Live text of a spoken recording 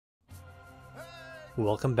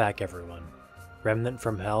Welcome back everyone. Remnant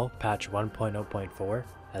from Hell patch 1.0.4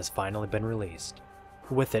 has finally been released.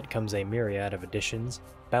 With it comes a myriad of additions,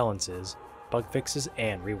 balances, bug fixes,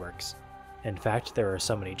 and reworks. In fact, there are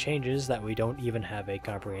so many changes that we don't even have a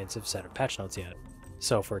comprehensive set of patch notes yet.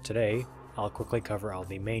 So for today, I'll quickly cover all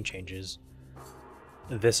the main changes.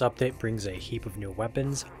 This update brings a heap of new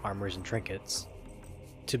weapons, armors, and trinkets.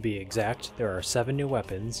 To be exact, there are 7 new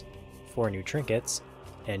weapons, 4 new trinkets,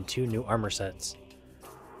 and 2 new armor sets.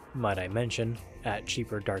 Might I mention, at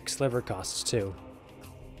cheaper Dark Sliver costs too.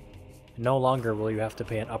 No longer will you have to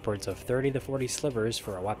pay an upwards of 30 to 40 slivers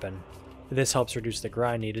for a weapon. This helps reduce the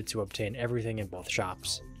grind needed to obtain everything in both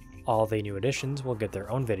shops. All the new additions will get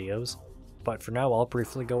their own videos, but for now I'll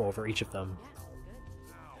briefly go over each of them.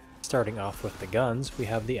 Starting off with the guns, we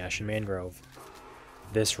have the Ashen Mangrove.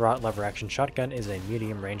 This wrought lever action shotgun is a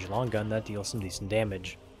medium range long gun that deals some decent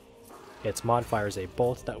damage. Its mod fires a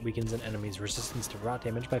bolt that weakens an enemy's resistance to rot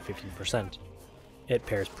damage by 15%. It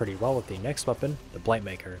pairs pretty well with the next weapon, the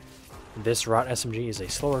Blightmaker. This wrought SMG is a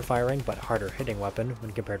slower firing but harder hitting weapon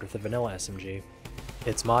when compared with the vanilla SMG.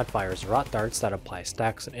 Its mod fires rot darts that apply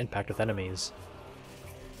stacks and impact with enemies.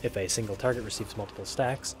 If a single target receives multiple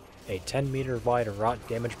stacks, a 10 meter wide rot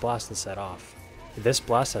damage blast is set off. This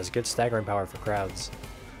blast has good staggering power for crowds.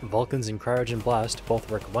 Vulcans and Cryogen Blast both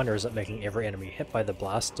work wonders at making every enemy hit by the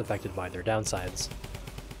blast affected by their downsides.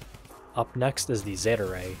 Up next is the Zeta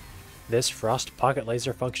Ray. This frost pocket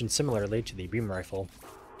laser functions similarly to the beam rifle.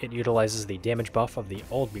 It utilizes the damage buff of the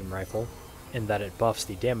old beam rifle, in that it buffs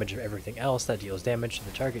the damage of everything else that deals damage to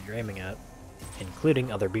the target you're aiming at,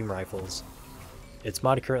 including other beam rifles. Its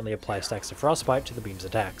mod currently applies stacks of frostbite to the beam's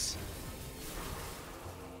attacks.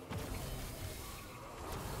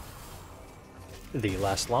 The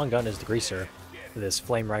last long gun is the Greaser. This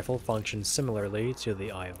flame rifle functions similarly to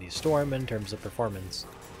the Eye of the Storm in terms of performance.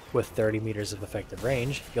 With 30 meters of effective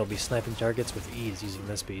range, you'll be sniping targets with ease using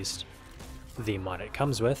this beast. The mod it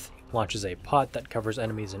comes with launches a pot that covers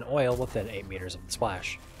enemies in oil within 8 meters of the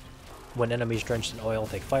splash. When enemies drenched in oil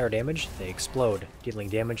take fire damage, they explode, dealing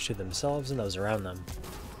damage to themselves and those around them.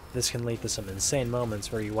 This can lead to some insane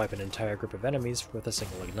moments where you wipe an entire group of enemies with a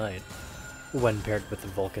single ignite. When paired with the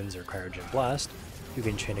Vulcans or Cryogen Blast, you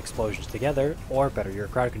can chain explosions together or better your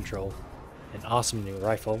crowd control. An awesome new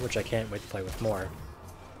rifle which I can't wait to play with more.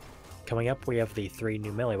 Coming up we have the 3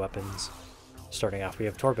 new melee weapons. Starting off we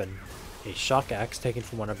have Torben, a shock axe taken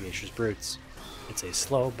from one of Yasha's brutes. It's a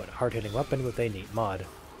slow but hard-hitting weapon with a neat mod.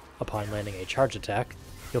 Upon landing a charge attack,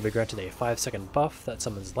 you'll be granted a 5-second buff that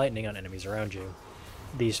summons lightning on enemies around you.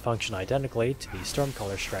 These function identically to the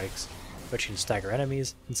Stormcaller strikes, which can stagger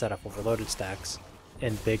enemies and set off overloaded stacks.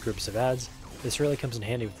 In big groups of adds, this really comes in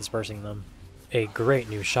handy with dispersing them. A great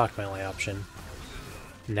new shock melee option.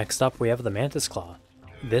 Next up we have the Mantis Claw.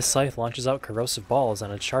 This scythe launches out corrosive balls on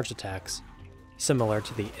its charge attacks. Similar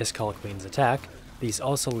to the Iskall Queen's attack, these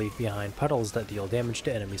also leave behind puddles that deal damage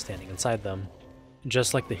to enemies standing inside them.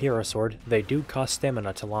 Just like the Hero Sword, they do cost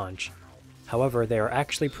stamina to launch. However, they are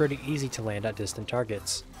actually pretty easy to land at distant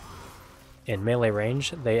targets. In melee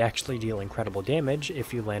range, they actually deal incredible damage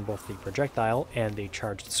if you land both the projectile and the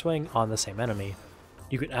charged swing on the same enemy.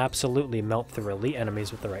 You can absolutely melt through elite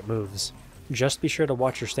enemies with the right moves. Just be sure to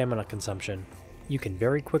watch your stamina consumption. You can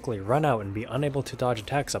very quickly run out and be unable to dodge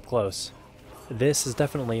attacks up close. This is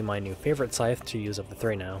definitely my new favorite scythe to use of the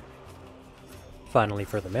 3 now. Finally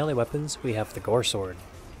for the melee weapons, we have the Goresword.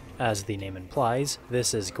 As the name implies,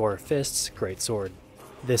 this is Gore Fist's great sword.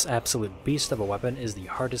 This absolute beast of a weapon is the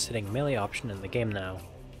hardest hitting melee option in the game now.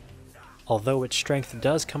 Although its strength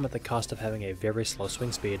does come at the cost of having a very slow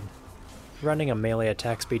swing speed. Running a melee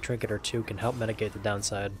attack speed trinket or 2 can help mitigate the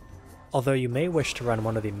downside, although you may wish to run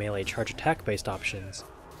one of the melee charge attack based options.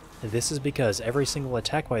 This is because every single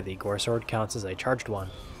attack by the Goresword counts as a charged one,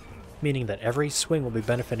 meaning that every swing will be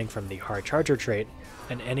benefiting from the hard charger trait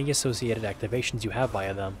and any associated activations you have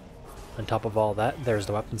via them. On top of all that, there's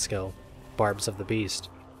the weapon skill, Barbs of the Beast.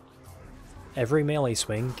 Every melee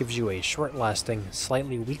swing gives you a short-lasting,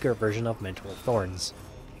 slightly weaker version of Mental Thorns.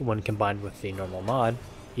 When combined with the normal mod,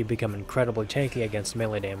 you become incredibly tanky against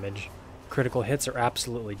melee damage. Critical hits are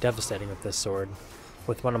absolutely devastating with this sword.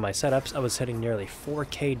 With one of my setups, I was hitting nearly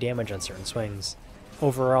 4k damage on certain swings.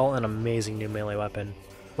 Overall, an amazing new melee weapon,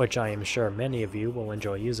 which I am sure many of you will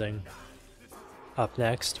enjoy using. Up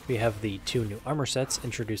next, we have the 2 new armor sets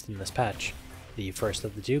introduced in this patch, the first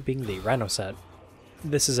of the 2 being the Rhino Set.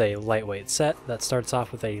 This is a lightweight set that starts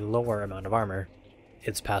off with a lower amount of armor.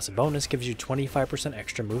 Its passive bonus gives you 25%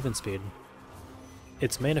 extra movement speed.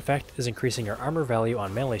 Its main effect is increasing your armor value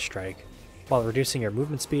on melee strike, while reducing your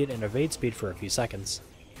movement speed and evade speed for a few seconds.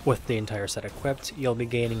 With the entire set equipped, you'll be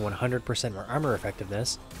gaining 100% more armor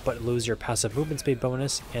effectiveness, but lose your passive movement speed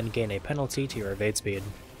bonus and gain a penalty to your evade speed.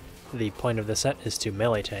 The point of the set is to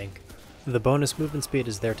melee tank. The bonus movement speed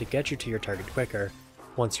is there to get you to your target quicker.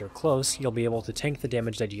 Once you're close, you'll be able to tank the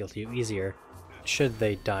damage they deal to you easier. Should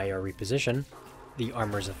they die or reposition, the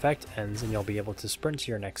armor's effect ends and you'll be able to sprint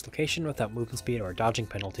to your next location without movement speed or dodging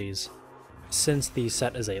penalties. Since the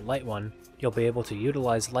set is a light one, you'll be able to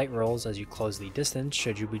utilize light rolls as you close the distance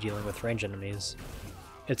should you be dealing with range enemies.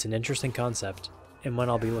 It's an interesting concept, and one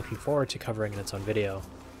I'll be looking forward to covering in its own video.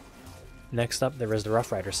 Next up, there is the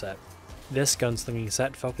Roughrider Set. This gunslinging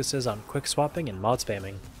set focuses on quick swapping and mod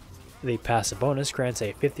spamming. The passive bonus grants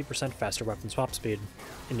a 50% faster weapon swap speed,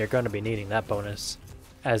 and you're going to be needing that bonus,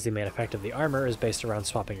 as the main effect of the armor is based around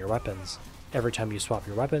swapping your weapons. Every time you swap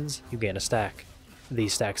your weapons, you gain a stack.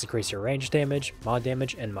 These stacks increase your range damage,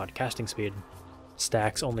 and mod casting speed.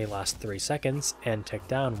 Stacks only last 3 seconds and tick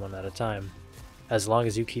down one at a time. As long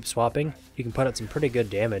as you keep swapping, you can put out some pretty good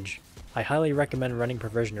damage. I highly recommend running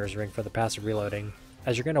Provisioner's Ring for the passive reloading,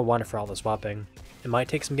 as you're going to want it for all the swapping. It might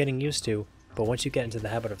take some getting used to, but once you get into the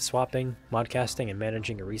habit of swapping, modcasting, and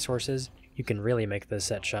managing your resources, you can really make this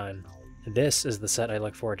set shine. This is the set I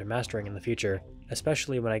look forward to mastering in the future,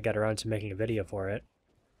 especially when I get around to making a video for it.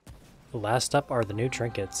 Last up are the new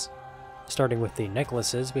trinkets. Starting with the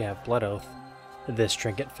necklaces, we have Blood Oath. This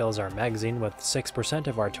trinket fills our magazine with 6%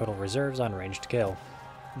 of our total reserves on ranged kill.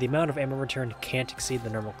 The amount of ammo returned can't exceed the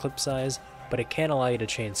normal clip size, but it can allow you to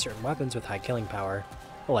chain certain weapons with high killing power,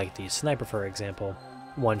 like the sniper for example.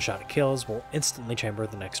 One-shot kills will instantly chamber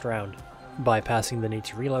the next round. Bypassing the need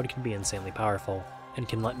to reload can be insanely powerful, and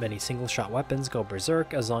can let many single-shot weapons go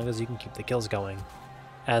berserk as long as you can keep the kills going.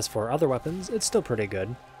 As for other weapons, it's still pretty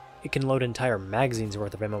good. It can load entire magazines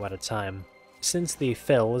worth of ammo at a time. Since the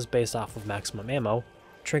fill is based off of maximum ammo,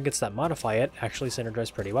 trinkets that modify it actually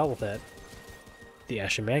synergize pretty well with it. The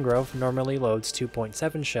Ashen Mangrove normally loads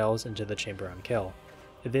 2.7 shells into the chamber on kill.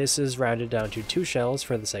 This is rounded down to 2 shells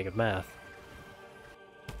for the sake of math.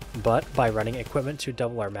 But by running equipment to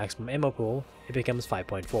double our maximum ammo pool, it becomes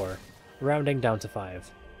 5.4, rounding down to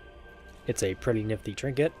 5. It's a pretty nifty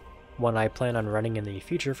trinket, one I plan on running in the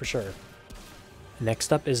future for sure.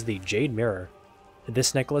 Next up is the Jade Mirror.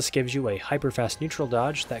 This necklace gives you a hyper-fast neutral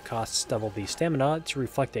dodge that costs double the stamina to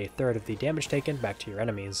reflect a third of the damage taken back to your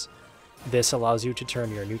enemies. This allows you to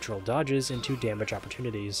turn your neutral dodges into damage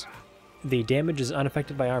opportunities. The damage is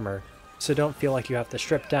unaffected by armor, so don't feel like you have to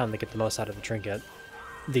strip down to get the most out of the trinket.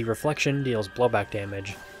 The reflection deals blowback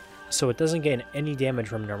damage, so it doesn't gain any damage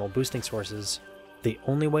from normal boosting sources. The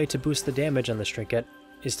only way to boost the damage on this trinket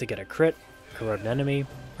is to get a crit, corrode an enemy,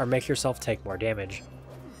 or make yourself take more damage.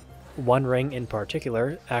 One ring in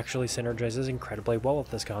particular actually synergizes incredibly well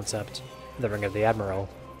with this concept, the Ring of the Admiral.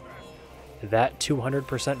 That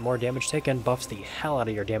 200% more damage taken buffs the hell out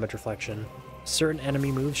of your damage reflection. Certain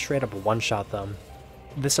enemy moves straight up one-shot them.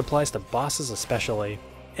 This applies to bosses especially.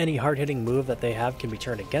 Any hard-hitting move that they have can be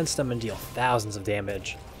turned against them and deal thousands of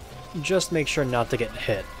damage. Just make sure not to get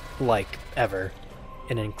hit, like, ever.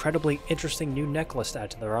 An incredibly interesting new necklace to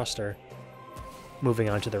add to the roster. Moving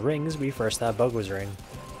on to the rings, we first have Bogo's ring.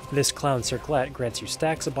 This clown circlet grants you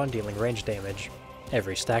stacks upon dealing range damage.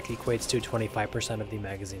 Every stack equates to 25% of the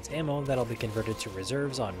magazine's ammo that'll be converted to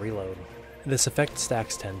reserves on reload. This effect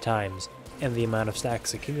stacks 10 times, and the amount of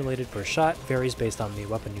stacks accumulated per shot varies based on the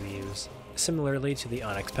weapon you use, similarly to the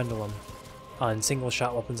Onyx Pendulum. On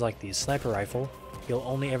single-shot weapons like the sniper rifle, you'll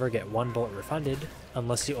only ever get 1 bullet refunded,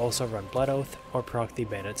 unless you also run Blood Oath or proc the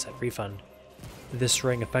Bandit Set refund. This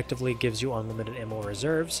ring effectively gives you unlimited ammo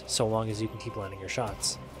reserves, so long as you can keep landing your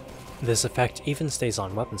shots. This effect even stays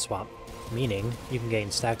on weapon swap, meaning you can gain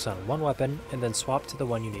stacks on one weapon and then swap to the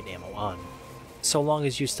one you need ammo on. So long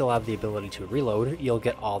as you still have the ability to reload, you'll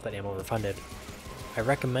get all that ammo refunded. I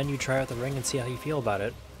recommend you try out the ring and see how you feel about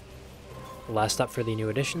it. Last up for the new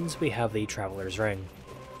additions, we have the Traveler's Ring.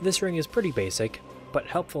 This ring is pretty basic, but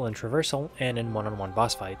helpful in traversal and in one-on-one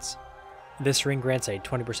boss fights. This ring grants a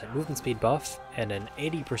 20% movement speed buff and an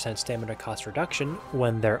 80% stamina cost reduction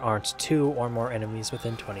when there aren't 2 or more enemies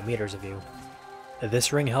within 20 meters of you.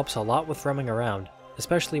 This ring helps a lot with roaming around,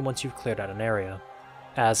 especially once you've cleared out an area.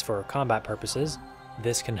 As for combat purposes,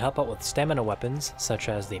 this can help out with stamina weapons such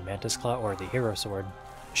as the Mantis Claw or the Hero Sword.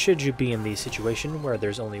 Should you be in the situation where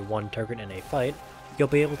there's only one target in a fight, you'll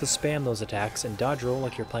be able to spam those attacks and dodge roll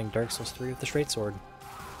like you're playing Dark Souls 3 with the Straight Sword.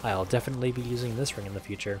 I'll definitely be using this ring in the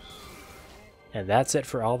future. And that's it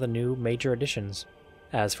for all the new major additions.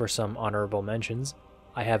 As for some honorable mentions,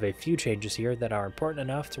 I have a few changes here that are important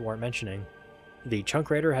enough to warrant mentioning. The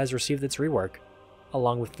ChunkWriter has received its rework.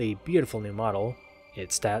 Along with the beautiful new model,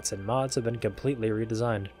 Its stats and mods have been completely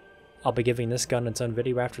redesigned. I'll be giving this gun its own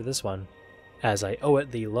video after this one, as I owe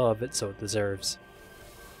it the love it so deserves.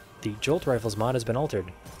 The Jolt Rifles mod has been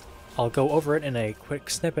altered. I'll go over it in a quick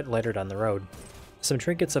snippet later down the road. Some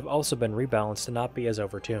trinkets have also been rebalanced to not be as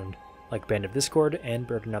overtuned, like Band of Discord and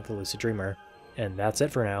Burden of the Lucid Dreamer. And that's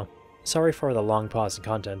it for now. Sorry for the long pause in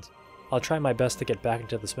content. I'll try my best to get back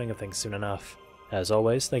into the swing of things soon enough. As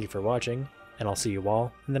always, thank you for watching, and I'll see you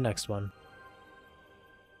all in the next one.